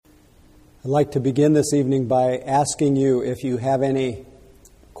I'd like to begin this evening by asking you if you have any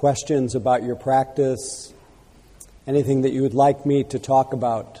questions about your practice, anything that you would like me to talk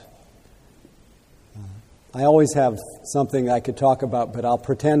about. I always have something I could talk about, but I'll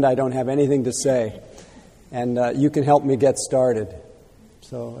pretend I don't have anything to say, and you can help me get started.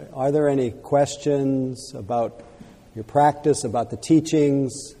 So, are there any questions about your practice, about the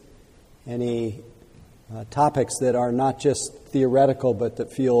teachings, any topics that are not just theoretical but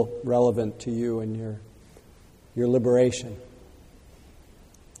that feel relevant to you and your liberation?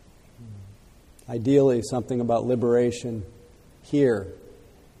 Ideally, something about liberation here,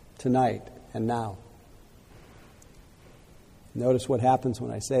 tonight, and now. Notice what happens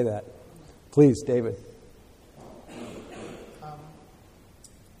when I say that. Please, David. In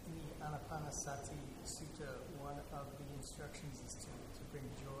the Anapanasati Sutta, one of the instructions is to bring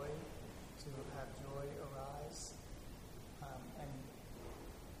joy, to have joy arise. And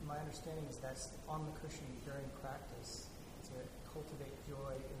my understanding is that's on the cushion during practice, to cultivate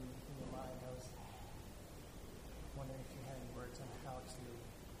joy in your mind. I was wondering if you had any words on how to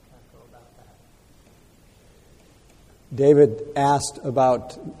kind of go about that. David asked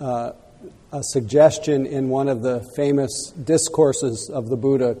about a suggestion in one of the famous discourses of the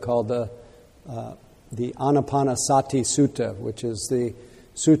Buddha called the Anapanasati Sutta, which is the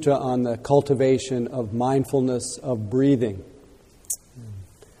sutta on the cultivation of mindfulness of breathing.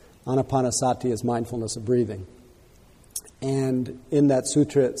 Anapanasati is mindfulness of breathing. And in that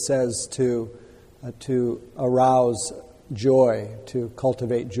sutra it says to arouse joy, to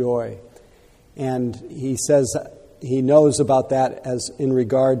cultivate joy. And he says he knows about that as in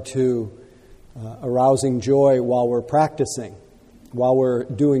regard to arousing joy while we're practicing, while we're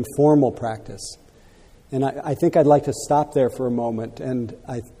doing formal practice. And I think I'd like to stop there for a moment. And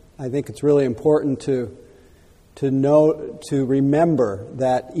I think it's really important to remember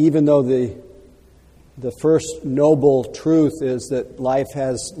that even though the first noble truth is that life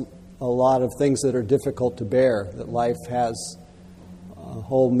has a lot of things that are difficult to bear, that life has a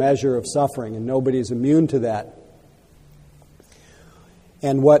whole measure of suffering, and nobody's immune to that.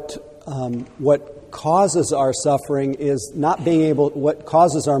 And what causes our suffering is not being able. What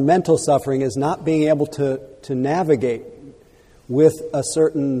causes our mental suffering is not being able to navigate with a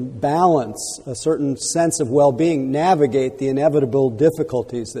certain balance, a certain sense of well-being, navigate the inevitable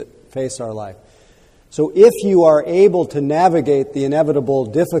difficulties that face our life. So, if you are able to navigate the inevitable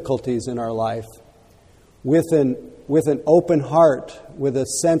difficulties in our life with an open heart, with a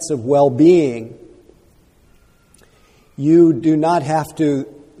sense of well-being, you do not have to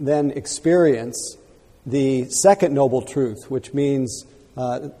then experience the second noble truth, which means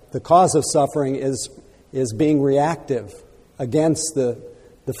the cause of suffering is being reactive against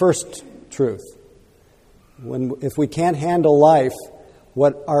the first truth. If we can't handle life,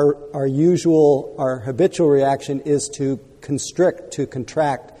 what our habitual reaction is to constrict, to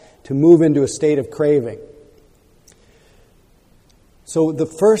contract, to move into a state of craving. So the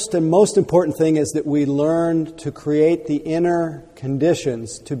first and most important thing is that we learn to create the inner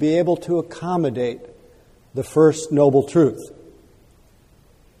conditions to be able to accommodate the first noble truth.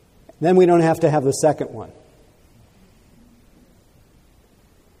 Then we don't have to have the second one.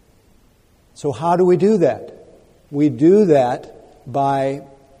 So how do we do that? We do that by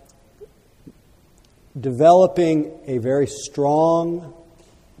developing a very strong,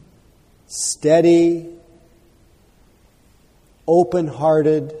 steady,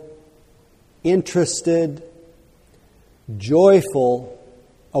 open-hearted, interested, joyful,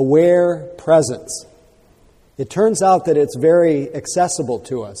 aware presence. It turns out that it's very accessible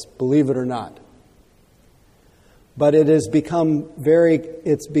to us, believe it or not. But it's become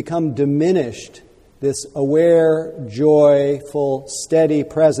diminished, this aware, joyful, steady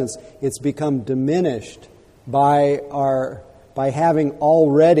presence. It's become diminished by having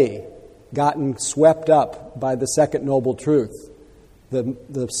already gotten swept up by the second noble truth.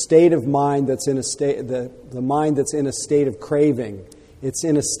 The state of mind that's in a state, the mind that's in a state of craving. It's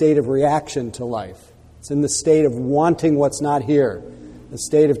in a state of reaction to life. It's in the state of wanting what's not here, the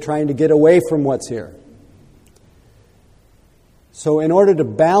state of trying to get away from what's here. So in order to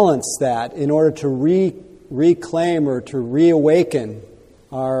balance that, in order to reclaim or to reawaken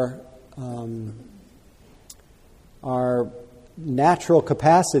our natural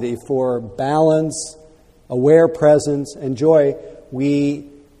capacity for balance, aware presence, and joy, we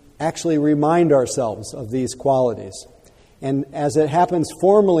actually remind ourselves of these qualities. And as it happens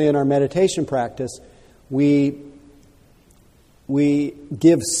formally in our meditation practice, we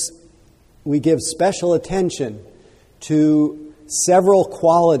give special attention to several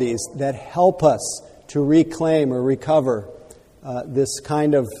qualities that help us to reclaim or recover this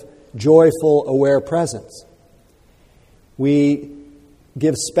kind of joyful, aware presence. We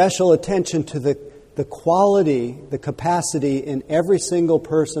give special attention to the quality, the capacity in every single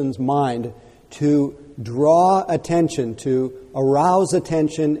person's mind to draw attention, to arouse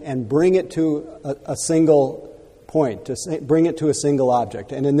attention and bring it to a single point, to bring it to a single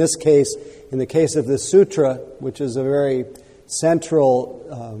object. And in this case, in the case of this sutra, which is a very central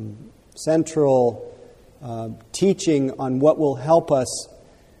teaching on what will help us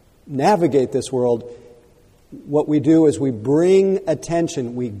navigate this world, what we do is we bring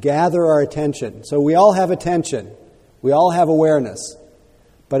attention, we gather our attention. So we all have attention, we all have awareness,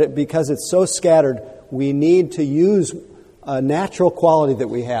 but because it's so scattered, we need to use a natural quality that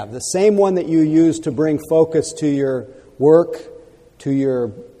we have, the same one that you use to bring focus to your work, to your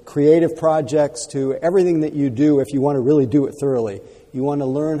creative projects, to everything that you do if you want to really do it thoroughly. You want to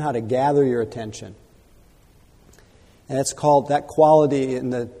learn how to gather your attention. And it's called, that quality in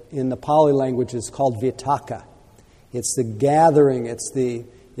the Pali language is called vitakka. It's the gathering, it's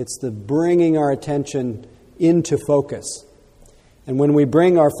the bringing our attention into focus. And when we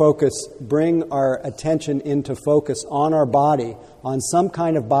bring our attention into focus on our body, on some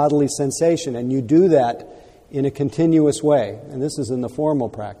kind of bodily sensation, and you do that in a continuous way, and this is in the formal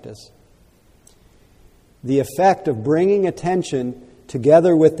practice, the effect of bringing attention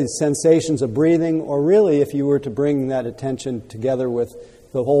together with the sensations of breathing, or really if you were to bring that attention together with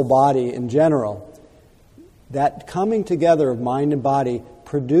the whole body in general, that coming together of mind and body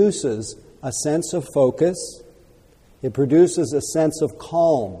produces a sense of focus. It produces a sense of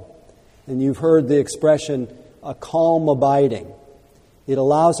calm. And you've heard the expression, a calm abiding. It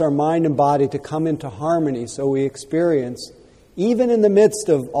allows our mind and body to come into harmony so we experience, even in the midst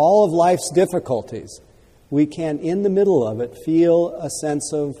of all of life's difficulties, we can, in the middle of it, feel a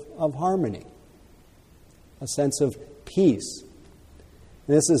sense of harmony, a sense of peace.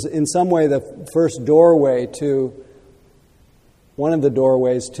 And this is, in some way, the first doorway to, one of the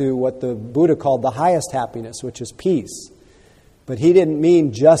doorways to what the Buddha called the highest happiness, which is peace. But he didn't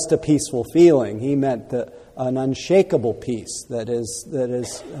mean just a peaceful feeling. He meant an unshakable peace that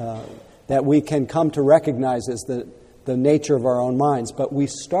we can come to recognize as the nature of our own minds. But we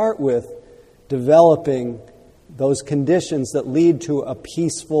start with developing those conditions that lead to a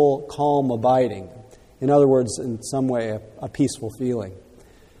peaceful, calm abiding. In other words, in some way, a peaceful feeling.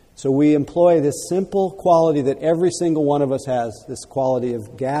 So we employ this simple quality that every single one of us has, this quality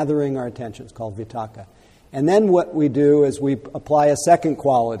of gathering our attention. It's called vitakka. And then what we do is we apply a second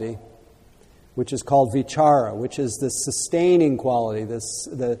quality, which is called vichara, which is the sustaining quality,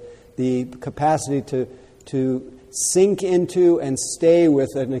 the capacity to sink into and stay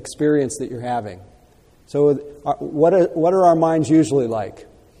with an experience that you're having. So what are our minds usually like?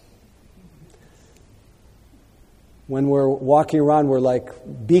 When we're walking around, we're like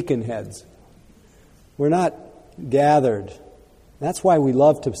beacon heads. We're not gathered. That's why we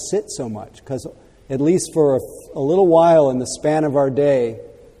love to sit so much, because at least for a little while in the span of our day,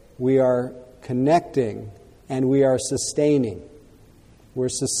 we are connecting and we are sustaining. We're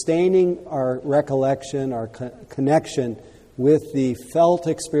sustaining our recollection, our connection with the felt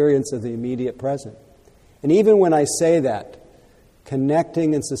experience of the immediate present. And even when I say that,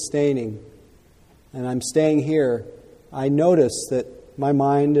 connecting and sustaining, and I'm staying here, I notice that my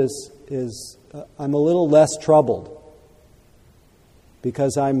mind is I'm a little less troubled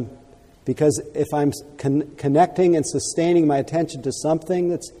because if I'm connecting and sustaining my attention to something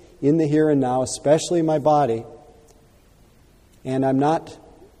that's in the here and now, especially my body, and I'm not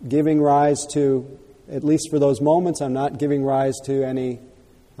giving rise to, at least for those moments, I'm not giving rise to I'm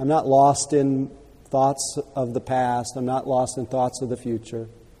not lost in thoughts of the past, I'm not lost in thoughts of the future.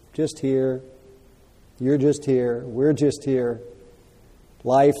 Just here, you're just here, we're just here.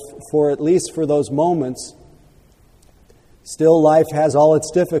 Life, at least for those moments, still life has all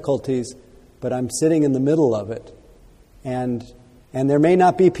its difficulties, but I'm sitting in the middle of it. And there may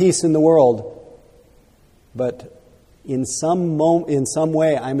not be peace in the world, but in some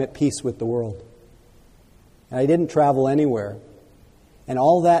way I'm at peace with the world. And I didn't travel anywhere. And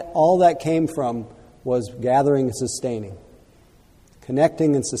all that came from was gathering and sustaining.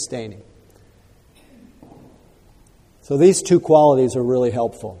 Connecting and sustaining. So these two qualities are really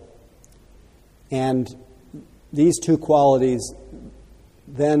helpful. And these two qualities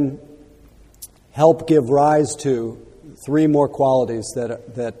then help give rise to three more qualities that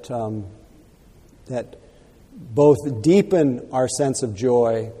both deepen our sense of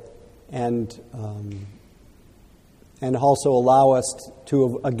joy and also allow us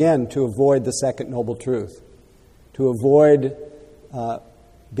to avoid the second noble truth, to avoid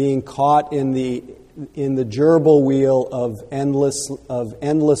being caught in the in the gerbil wheel of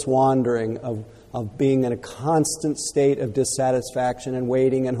endless wandering, of being in a constant state of dissatisfaction and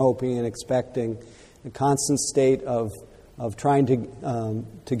waiting and hoping and expecting, a constant state of trying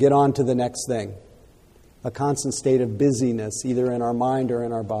to get on to the next thing, a constant state of busyness, either in our mind or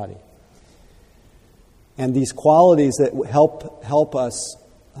in our body. And these qualities that help us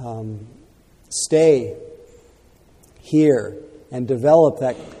stay here and develop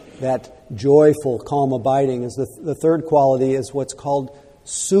that joyful, calm abiding is the third quality is what's called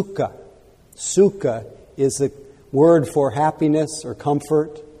sukha. Sukha is the word for happiness or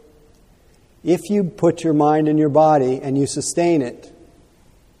comfort. If you put your mind in your body and you sustain it,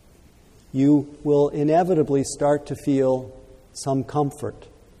 you will inevitably start to feel some comfort,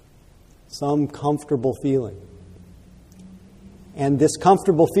 some comfortable feeling. And this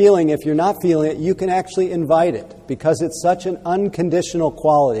comfortable feeling, if you're not feeling it, you can actually invite it because it's such an unconditional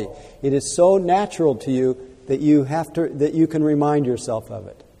quality. It is so natural to you that you can remind yourself of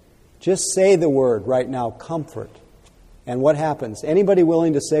it. Just say the word right now, comfort. And what happens? Anybody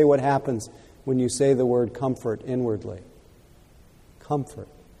willing to say what happens when you say the word comfort inwardly? Comfort.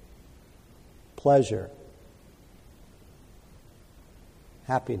 Pleasure.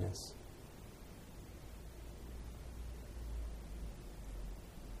 Happiness.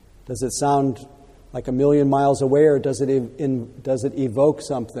 Does it sound like a million miles away, or does it evoke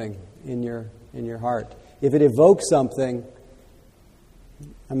something in your heart? If it evokes something,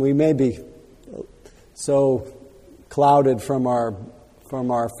 and we may be so clouded from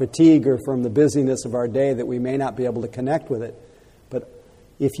our fatigue or from the busyness of our day that we may not be able to connect with it. But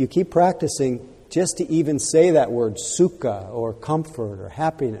if you keep practicing, just to even say that word, sukha, or comfort, or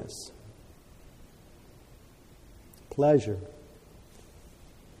happiness, pleasure,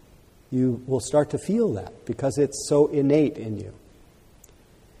 you will start to feel that because it's so innate in you.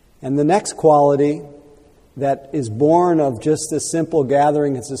 And the next quality that is born of just this simple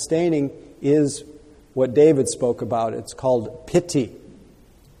gathering and sustaining is what David spoke about. It's called piti,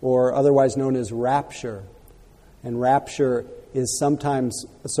 or otherwise known as rapture. And rapture is sometimes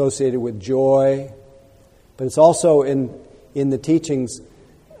associated with joy, but it's also in the teachings,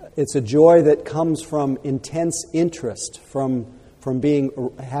 it's a joy that comes from intense interest, from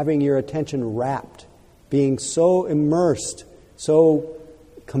having your attention rapt, being so immersed, so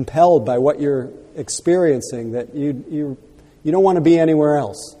compelled by what you're experiencing that you don't want to be anywhere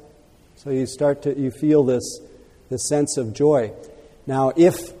else. So you feel this sense of joy. Now,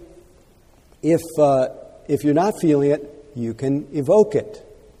 if you're not feeling it, you can evoke it.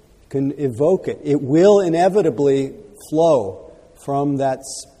 It will inevitably flow from that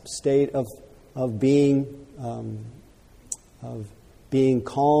state of being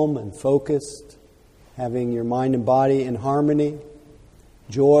calm and focused, having your mind and body in harmony.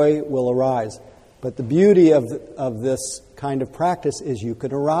 Joy will arise. But the beauty of this kind of practice is you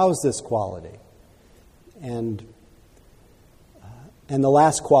can arouse this quality. And the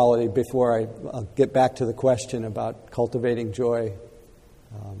last quality, before I'll get back to the question about cultivating joy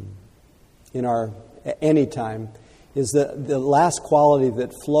in our any time, is the last quality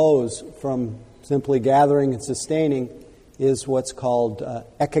that flows from simply gathering and sustaining is what's called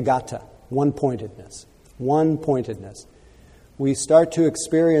ekaggata, one-pointedness. One-pointedness. We start to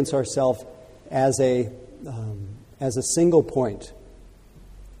experience ourselves as a single point.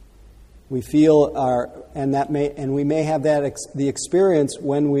 We feel we may have the experience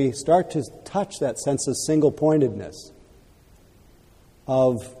when we start to touch that sense of single-pointedness,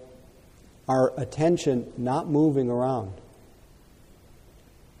 of our attention not moving around,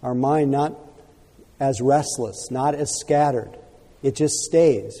 our mind not as restless, not as scattered. It just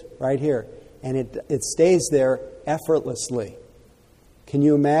stays right here, and it stays there effortlessly. Can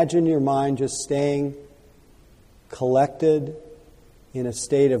you imagine your mind just staying collected in a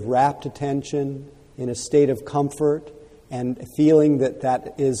state of rapt attention, in a state of comfort, and feeling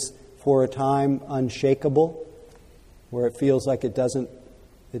that is for a time unshakable, where it feels like it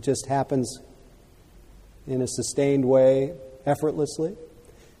just happens in a sustained way, effortlessly?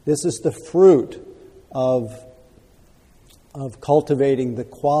 This is the fruit of cultivating the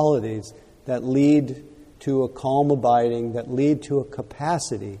qualities that lead to a calm abiding, that lead to a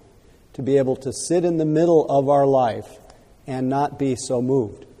capacity to be able to sit in the middle of our life and not be so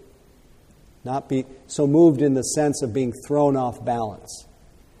moved. Not be so moved in the sense of being thrown off balance.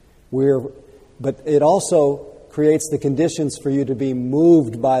 But it also creates the conditions for you to be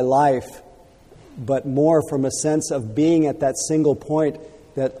moved by life, but more from a sense of being at that single point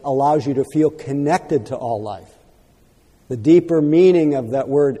that allows you to feel connected to all life. The deeper meaning of that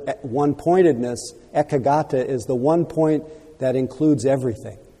word one-pointedness, ekaggata, is the one point that includes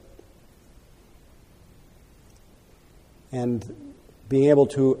everything. And being able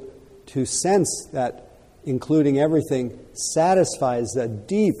to sense that including everything satisfies a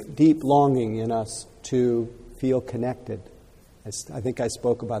deep, deep longing in us to feel connected. I think I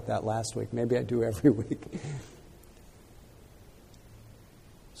spoke about that last week. Maybe I do every week.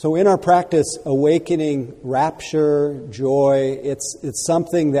 So in our practice, awakening rapture, joy, it's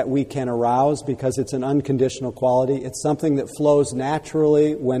something that we can arouse because it's an unconditional quality. It's something that flows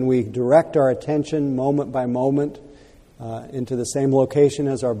naturally when we direct our attention moment by moment into the same location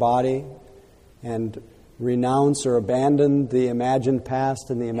as our body and renounce or abandon the imagined past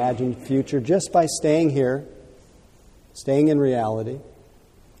and the imagined future just by staying here, staying in reality.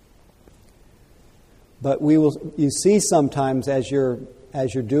 But you see sometimes as you're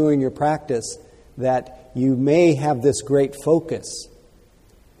doing your practice that you may have this great focus.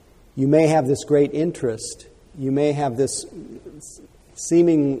 You may have this great interest. You may have this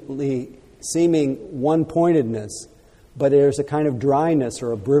seeming one-pointedness, but there's a kind of dryness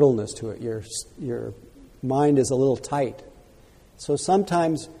or a brittleness to it. Your mind is a little tight. So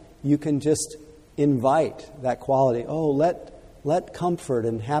sometimes you can just invite that quality. Oh, let comfort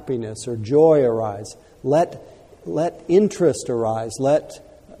and happiness or joy arise. Let interest arise.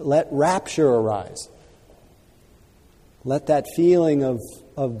 Let rapture arise. Let that feeling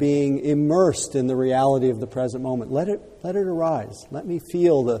of being immersed in the reality of the present moment. Let it arise. Let me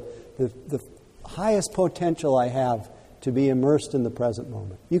feel the highest potential I have to be immersed in the present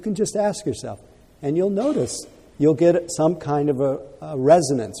moment. You can just ask yourself, and you'll notice you'll get some kind of a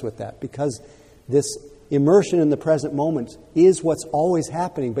resonance with that, because this immersion in the present moment is what's always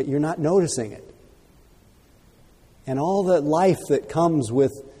happening, but you're not noticing it. And all the life that comes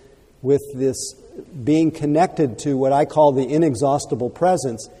with this being connected to what I call the inexhaustible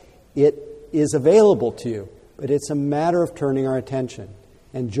presence, it is available to you, but it's a matter of turning our attention.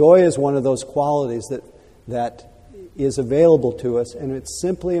 And joy is one of those qualities that is available to us, and it's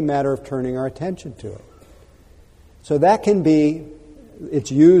simply a matter of turning our attention to it. So that can be,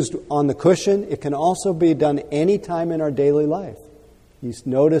 it's used on the cushion. It can also be done any time in our daily life. You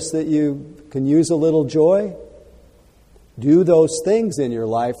notice that you can use a little joy. Do those things in your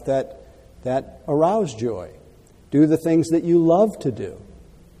life that arouse joy. Do the things that you love to do.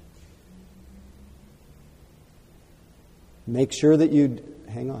 Make sure that you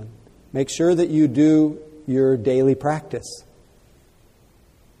do your daily practice.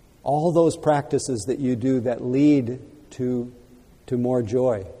 All those practices that you do that lead to more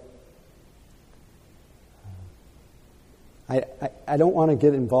joy. I don't want to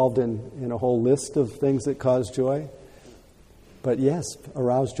get involved in a whole list of things that cause joy. But yes,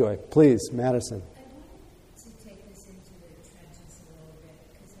 arouse joy. Please, Madison. I want to take this into the trenches a little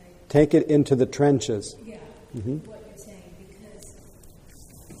bit. Take it into the trenches. Yeah, Mm-hmm. What you're saying, because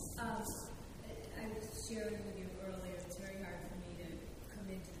I was sharing with you earlier, it's very hard for me to come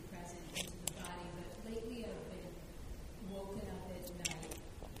into the present, into the body, but lately I've been woken up at night,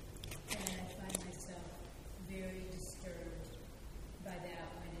 and I find myself very disturbed by that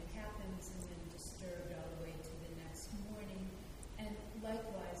when it happens, and then disturbed all the way to the next morning. And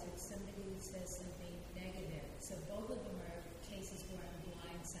likewise, if somebody says something negative, so both of them are cases where I'm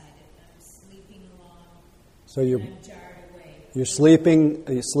blindsided. I'm sleeping along, So and I'm jarred awake. you're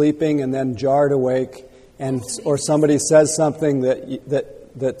sleeping and then jarred awake, or somebody says something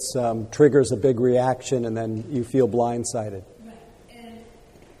that triggers a big reaction, and then you feel blindsided. Right, and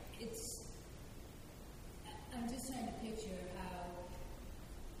I'm just trying to picture how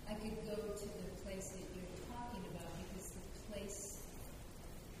I could go to the place that you're talking about, because the place,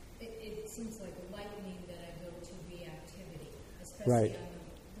 it seems like a lightning that I go to reactivity, especially Right.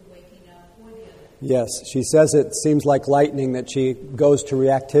 on the waking up or the other. Yes, she says it seems like lightning that she goes to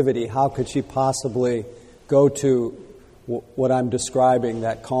reactivity. How could she possibly go to what I'm describing,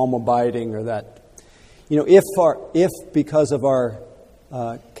 that calm abiding, or that, if because of our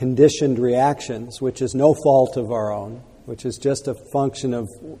conditioned reactions, which is no fault of our own, which is just a function of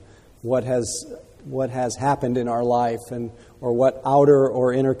what has happened in our life, or what outer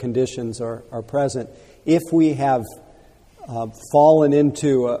or inner conditions are present, if we have fallen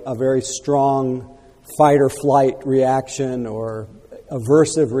into a very strong fight or flight reaction or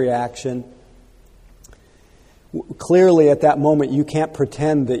aversive reaction, clearly at that moment you can't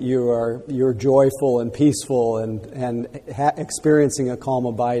pretend that you're joyful and peaceful and experiencing a calm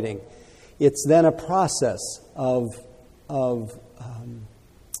abiding. It's then a process of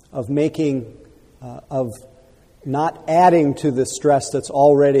making of not adding to the stress that's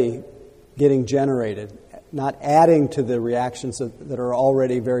already getting generated, not adding to the reactions that are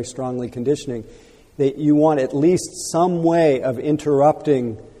already very strongly conditioning. That you want at least some way of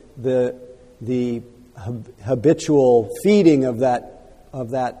interrupting the habitual feeding of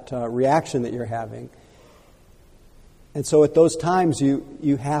that reaction that you're having. And so at those times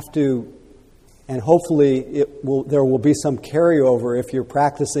you have to, and hopefully there will be some carryover if you're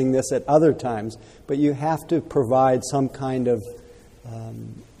practicing this at other times, but you have to provide some kind of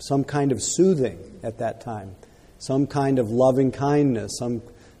soothing at that time, some kind of loving kindness,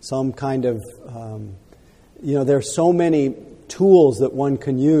 some kind of, there's so many tools that one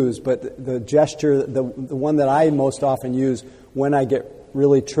can use, but the gesture, the one that I most often use when I get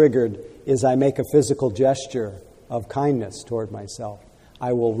really triggered is I make a physical gesture of kindness toward myself.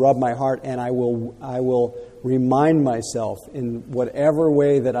 I will rub my heart and I will remind myself in whatever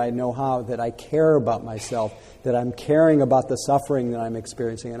way that I know how that I care about myself, that I'm caring about the suffering that I'm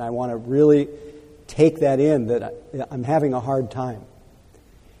experiencing, and I want to really take that in, that I'm having a hard time,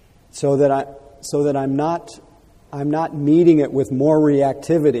 so that I'm not meeting it with more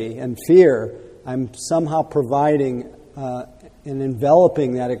reactivity and fear. I'm somehow providing and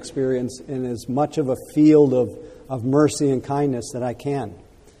enveloping that experience in as much of a field of mercy and kindness that I can.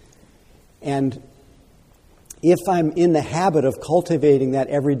 And if I'm in the habit of cultivating that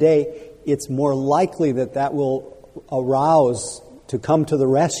every day, it's more likely that will arouse to come to the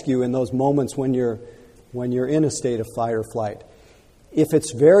rescue in those moments when you're in a state of fight or flight. If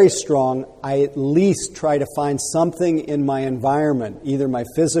it's very strong, I at least try to find something in my environment, either my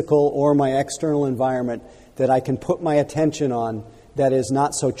physical or my external environment, that I can put my attention on that is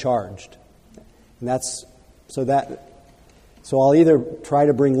not so charged. And so I'll either try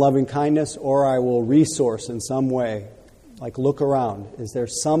to bring loving kindness or I will resource in some way, like look around. Is there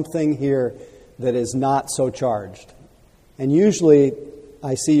something here that is not so charged? And usually,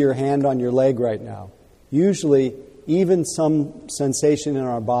 I see your hand on your leg right now. Usually, even some sensation in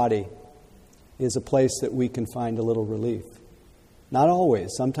our body is a place that we can find a little relief. Not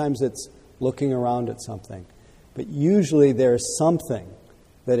always. Sometimes it's looking around at something. But usually there's something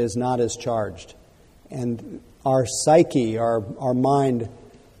that is not as charged. And our psyche, our mind,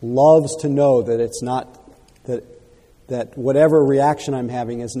 loves to know that it's not, that whatever reaction I'm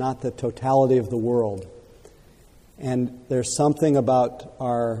having is not the totality of the world. And there's something about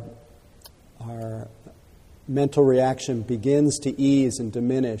our mental reaction begins to ease and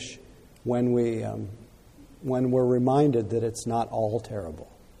diminish when we're reminded that it's not all terrible.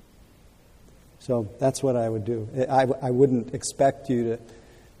 So that's what I would do. I wouldn't expect you to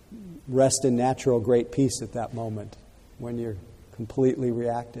rest in natural great peace at that moment when you're completely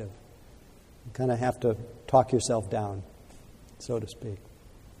reactive. You kind of have to talk yourself down, so to speak.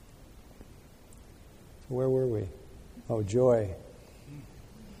 So where were we? Oh, joy.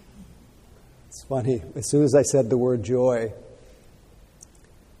 It's funny. As soon as I said the word joy,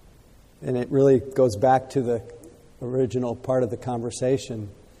 and it really goes back to the original part of the conversation,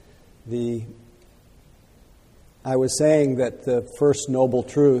 I was saying that the first noble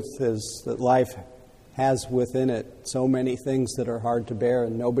truth is that life has within it so many things that are hard to bear,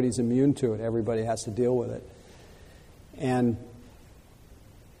 and nobody's immune to it. Everybody has to deal with it. And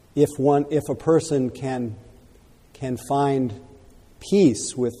if a person can find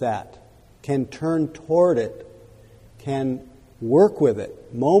peace with that, can turn toward it, can work with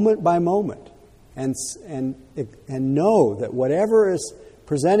it moment by moment, and know that whatever is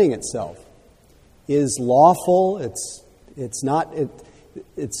presenting itself is lawful. It's not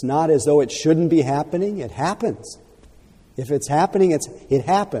as though it shouldn't be happening. It happens. If it's happening, it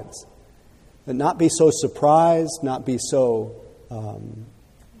happens. But not be so surprised, not be so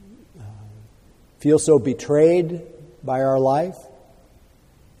feel so betrayed by our life.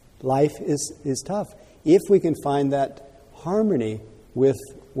 Life is tough. If we can find that harmony with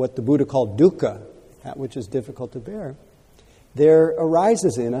what the Buddha called dukkha, that which is difficult to bear, there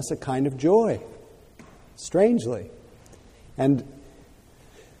arises in us a kind of joy. Strangely. And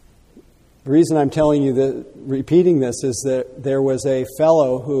the reason I'm telling you repeating this is that there was a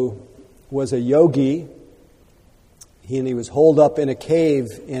fellow who was a yogi, and he was holed up in a cave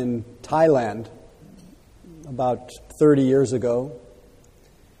in Thailand about 30 years ago.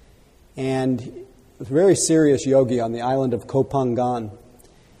 And he was a very serious yogi on the island of Koh Phangan.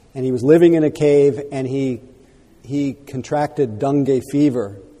 And he was living in a cave, and he contracted dengue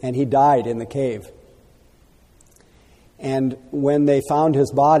fever, and he died in the cave. And when they found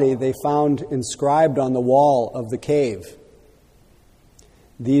his body, they found inscribed on the wall of the cave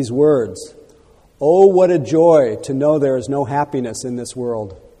these words: "Oh, what a joy to know there is no happiness in this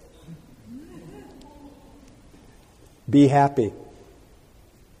world. Be happy."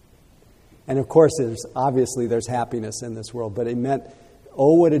 And of course, there's happiness in this world, but it meant,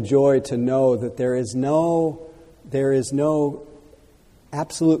 oh, what a joy to know that there is no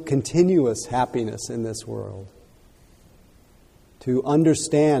absolute continuous happiness in this world. To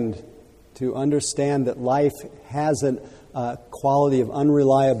understand that life has a quality of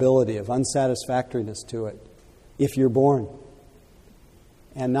unreliability, of unsatisfactoriness to it, if you're born.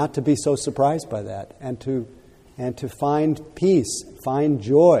 And not to be so surprised by that, and to find peace, find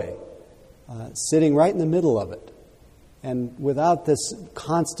joy, sitting right in the middle of it, and without this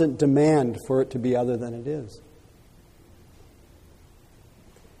constant demand for it to be other than it is.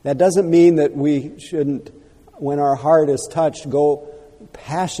 That doesn't mean that we shouldn't, when our heart is touched, go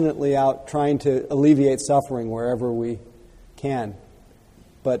passionately out trying to alleviate suffering wherever we can.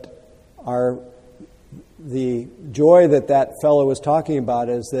 But the joy that fellow was talking about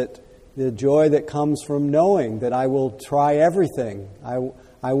is that the joy that comes from knowing that I will try everything.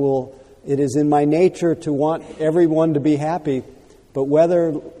 I will. It is in my nature to want everyone to be happy, but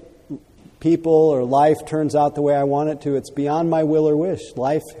whether people or life turns out the way I want it to, it's beyond my will or wish.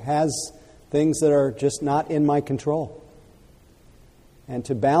 Life has things that are just not in my control. And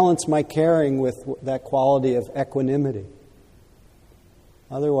to balance my caring with that quality of equanimity.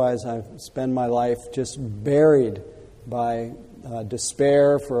 Otherwise, I spend my life just buried by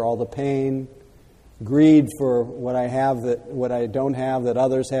despair for all the pain, greed for what I have what I don't have that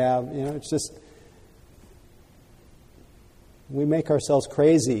others have. It's just we make ourselves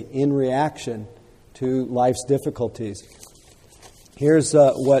crazy in reaction to life's difficulties. This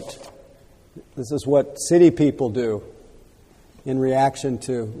is what city people do in reaction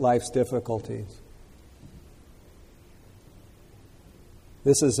to life's difficulties.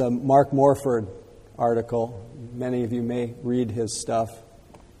 This is a Mark Morford article. Many of you may read his stuff.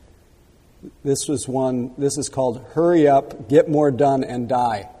 This is called Hurry Up, Get More Done, and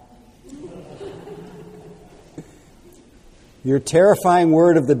Die. Your terrifying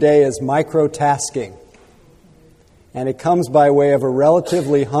word of the day is microtasking. And it comes by way of a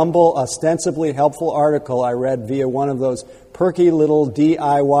relatively humble, ostensibly helpful article I read via one of those perky little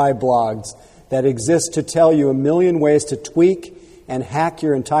DIY blogs that exist to tell you a million ways to tweak and hack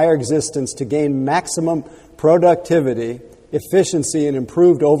your entire existence to gain maximum productivity, efficiency, and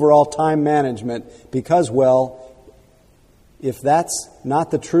improved overall time management because, well, if that's not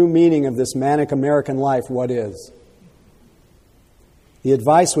the true meaning of this manic American life, what is? The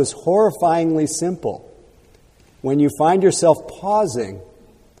advice was horrifyingly simple. When you find yourself pausing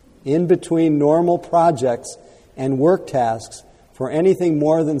in between normal projects and work tasks for anything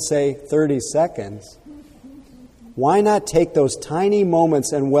more than, say, 30 seconds, why not take those tiny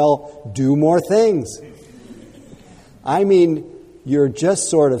moments and, do more things? I mean, you're just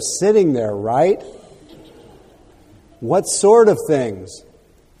sort of sitting there, right? What sort of things?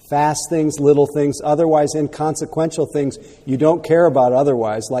 Fast things, little things, otherwise inconsequential things you don't care about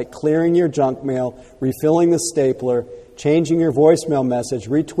otherwise, like clearing your junk mail, refilling the stapler, changing your voicemail message,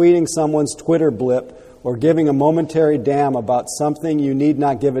 retweeting someone's Twitter blip, or giving a momentary damn about something you need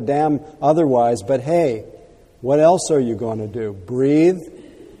not give a damn otherwise. But hey, what else are you going to do? Breathe?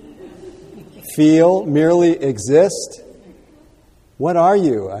 Feel? Merely exist? What are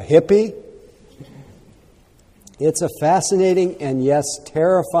you, a hippie? It's a fascinating and, yes,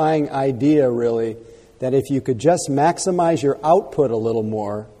 terrifying idea, really, that if you could just maximize your output a little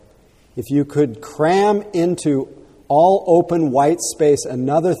more, if you could cram into all open white space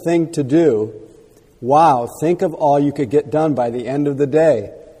another thing to do, wow, think of all you could get done by the end of the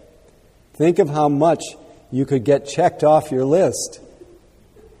day. Think of how much you could get checked off your list.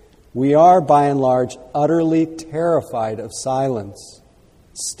 We are, by and large, utterly terrified of silence,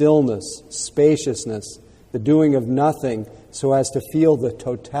 stillness, spaciousness, the doing of nothing so as to feel the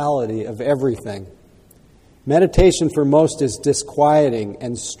totality of everything. Meditation for most is disquieting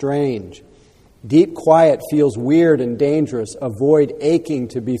and strange. Deep quiet feels weird and dangerous. Avoid aching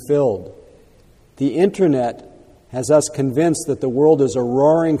to be filled. The internet has us convinced that the world is a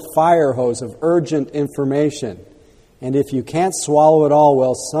roaring fire hose of urgent information. And if you can't swallow it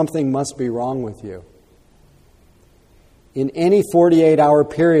all, something must be wrong with you. In any 48-hour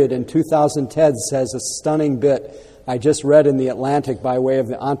period in 2010, says a stunning bit I just read in The Atlantic by way of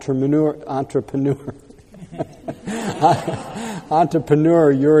the entrepreneur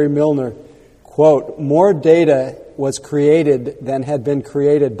Yuri Milner, quote, more data was created than had been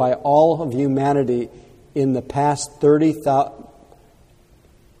created by all of humanity in the past 30,000.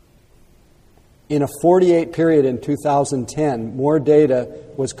 In a 48 period in 2010, more data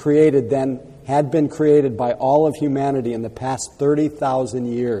was created than had been created by all of humanity in the past 30,000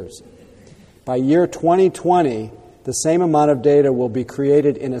 years. By year 2020, the same amount of data will be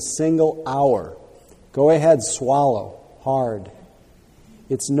created in a single hour. Go ahead, swallow hard.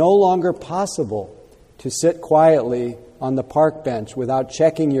 It's no longer possible to sit quietly on the park bench without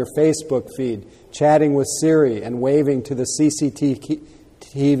checking your Facebook feed, chatting with Siri, and waving to the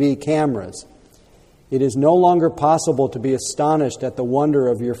CCTV cameras. It is no longer possible to be astonished at the wonder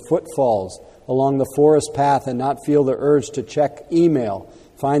of your footfalls along the forest path and not feel the urge to check email,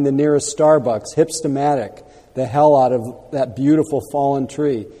 find the nearest Starbucks, hipstamatic, the hell out of that beautiful fallen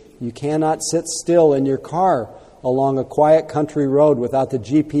tree. You cannot sit still in your car along a quiet country road without the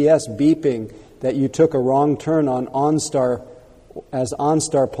GPS beeping that you took a wrong turn on OnStar as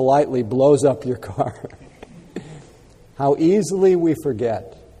OnStar politely blows up your car. How easily we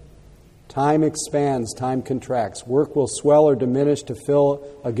forget. Time expands, time contracts. Work will swell or diminish to fill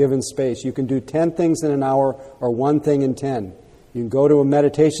a given space. You can do 10 things in an hour or one thing in 10. You can go to a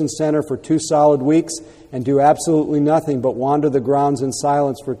meditation center for 2 solid weeks and do absolutely nothing but wander the grounds in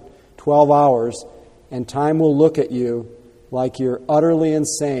silence for 12 hours, and time will look at you like you're utterly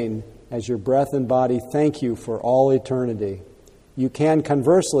insane as your breath and body thank you for all eternity. You can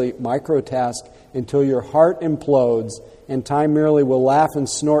conversely microtask until your heart implodes and time merely will laugh and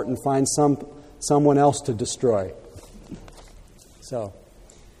snort and find someone else to destroy. So,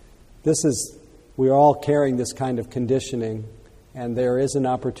 we're all carrying this kind of conditioning, and there is an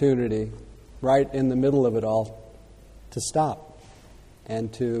opportunity right in the middle of it all to stop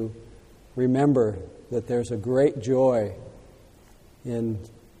and to remember that there's a great joy in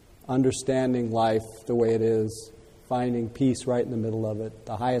understanding life the way it is, finding peace right in the middle of it.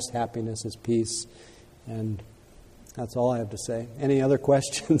 The highest happiness is peace. And that's all I have to say. Any other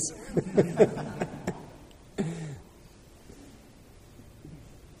questions?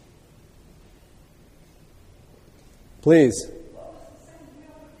 Please.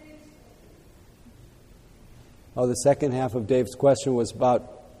 Oh, the second half of Dave's question was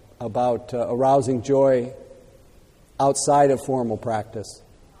about arousing joy outside of formal practice.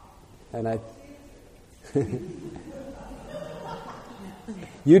 And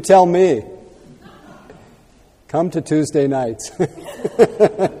you tell me. Come to Tuesday nights.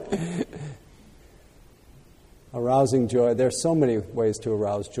 Arousing joy. There's so many ways to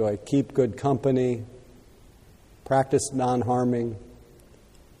arouse joy. Keep good company. Practice non-harming.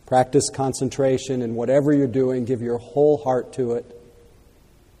 Practice concentration in whatever you're doing. Give your whole heart to it.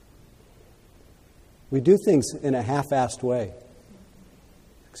 We do things in a half-assed way.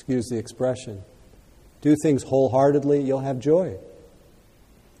 Excuse the expression. Do things wholeheartedly, you'll have joy.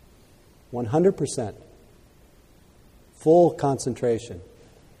 100%. Full concentration.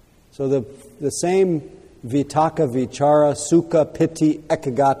 So the same vitaka, vichara, sukha, piti,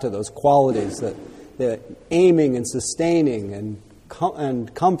 ekagata, those qualities, that aiming and sustaining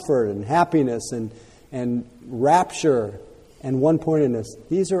and comfort and happiness and rapture and one-pointedness,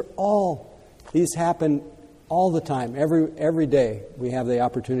 these happen all the time. Every day we have the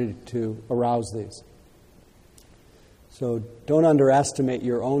opportunity to arouse these. So don't underestimate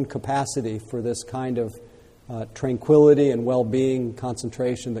your own capacity for this kind of tranquility and well-being,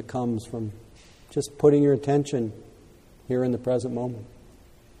 concentration that comes from just putting your attention here in the present moment.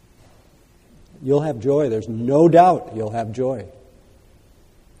 You'll have joy. There's no doubt you'll have joy.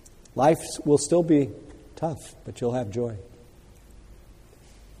 Life will still be tough, but you'll have joy.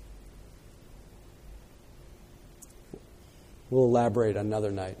 We'll elaborate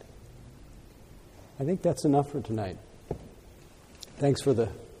another night. I think that's enough for tonight. Thanks for the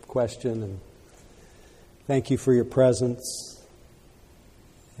question, and thank you for your presence,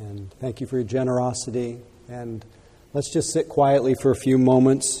 and thank you for your generosity. And let's just sit quietly for a few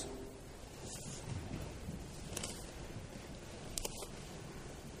moments.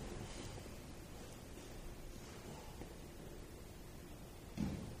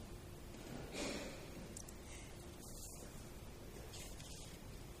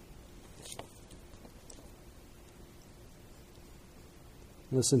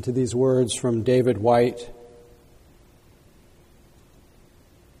 Listen to these words from David White.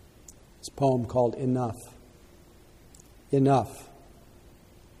 His poem called Enough. Enough.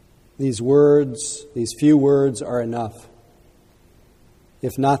 These words, these few words are enough.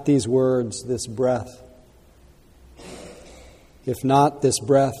 If not these words, this breath. If not this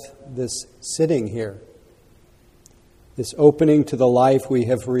breath, this sitting here. This opening to the life we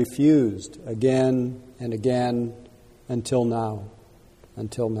have refused again and again until now.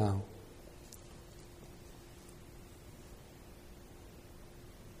 Until now.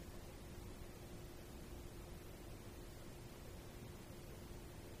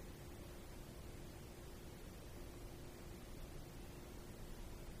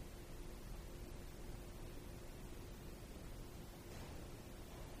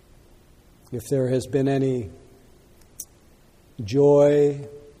 If there has been any joy,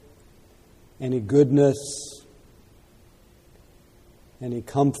 any goodness, any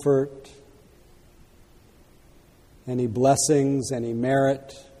comfort, any blessings, any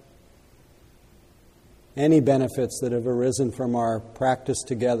merit, any benefits that have arisen from our practice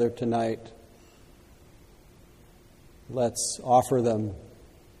together tonight. Let's offer them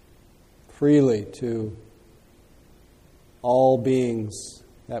freely to all beings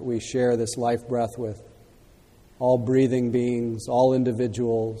that we share this life breath with, all breathing beings, all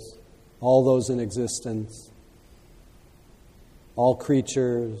individuals, all those in existence, all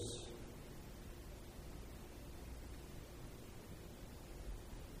creatures.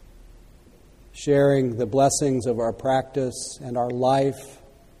 Sharing the blessings of our practice and our life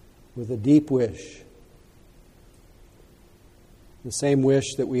with a deep wish, the same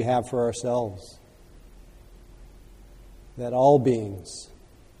wish that we have for ourselves, that all beings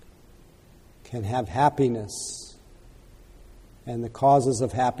can have happiness and the causes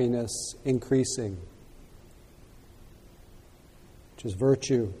of happiness increasing, which is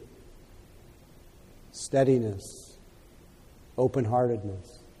virtue, steadiness,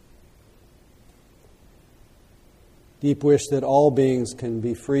 open-heartedness. Deep wish that all beings can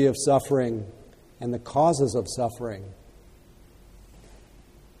be free of suffering and the causes of suffering.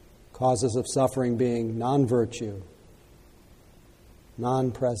 Causes of suffering being non-virtue,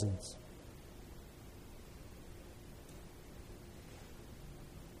 non-presence.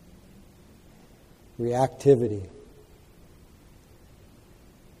 Reactivity.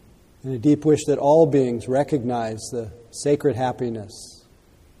 And a deep wish that all beings recognize the sacred happiness,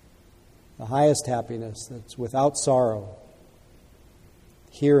 the highest happiness that's without sorrow,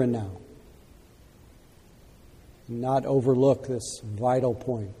 here and now. And not overlook this vital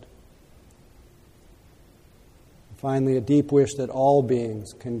point. And finally, a deep wish that all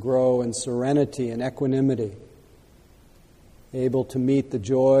beings can grow in serenity and equanimity, able to meet the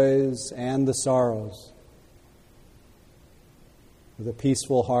joys and the sorrows with a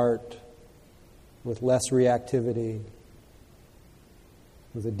peaceful heart, with less reactivity,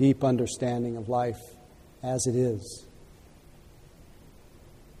 with a deep understanding of life as it is.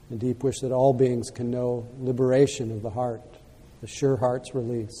 A deep wish that all beings can know liberation of the heart, the sure heart's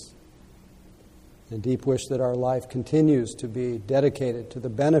release. A deep wish that our life continues to be dedicated to the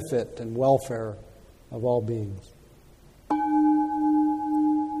benefit and welfare of all beings.